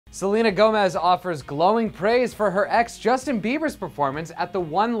Selena Gomez offers glowing praise for her ex Justin Bieber's performance at the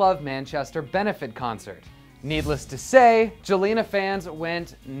One Love Manchester benefit concert. Needless to say, Jelena fans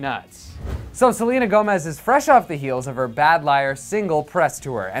went nuts. So Selena Gomez is fresh off the heels of her Bad Liar single press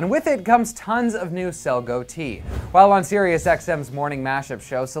tour, and with it comes tons of new SelGo tea. While on Sirius XM's morning mashup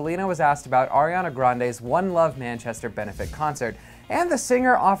show, Selena was asked about Ariana Grande's One Love Manchester benefit concert, and the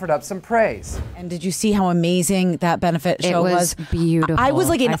singer offered up some praise. And did you see how amazing that benefit show was? It was beautiful. I was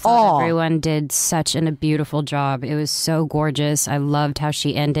like in awe. awe. Everyone did such a beautiful job. It was so gorgeous. I loved how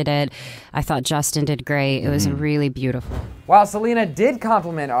she ended it. I thought Justin did great. It was really beautiful. While Selena did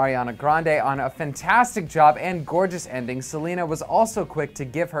compliment Ariana Grande on a fantastic job and gorgeous ending, Selena was also quick to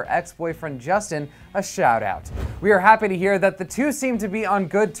give her ex-boyfriend Justin a shout out. We are happy to hear that the two seem to be on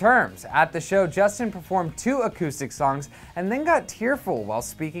good terms. At the show, Justin performed 2 acoustic songs and then got tearful while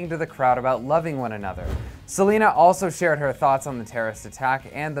speaking to the crowd about loving one another. Selena also shared her thoughts on the terrorist attack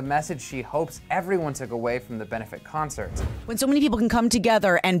and the message she hopes everyone took away from the benefit concert. When so many people can come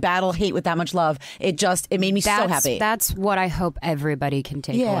together and battle hate with that much love, it made me so happy. That's what I hope everybody can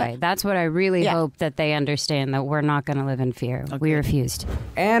take away. That's what I really hope that they understand, that we're not going to live in fear. Okay. We refused.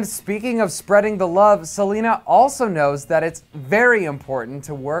 And speaking of spreading the love, Selena also knows that it's very important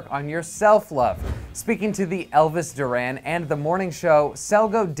to work on your self-love. Speaking to the Elvis Duran and The Morning Show,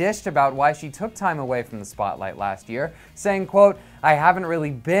 SelGo dished about why she took time away from the spotlight last year, saying, quote, "I haven't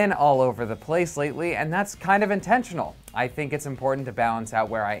really been all over the place lately, and that's kind of intentional. I think it's important to balance out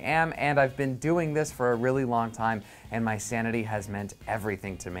where I am, and I've been doing this for a really long time, and my sanity has meant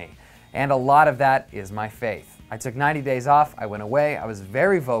everything to me. And a lot of that is my faith. I took 90 days off, I went away, I was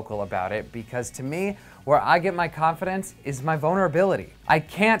very vocal about it, because to me, where I get my confidence is my vulnerability. I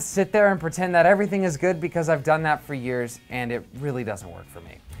can't sit there and pretend that everything is good because I've done that for years, and it really doesn't work for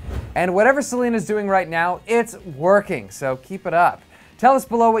me." And whatever Selena's doing right now, it's working, so keep it up. Tell us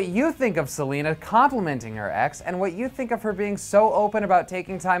below what you think of Selena complimenting her ex and what you think of her being so open about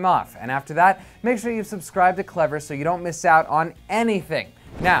taking time off. And after that, make sure you subscribe to Clevver so you don't miss out on anything.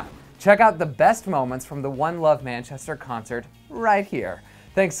 Now, check out the best moments from the One Love Manchester concert right here.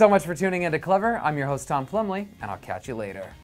 Thanks so much for tuning into Clevver. I'm your host, Tom Plumley, and I'll catch you later.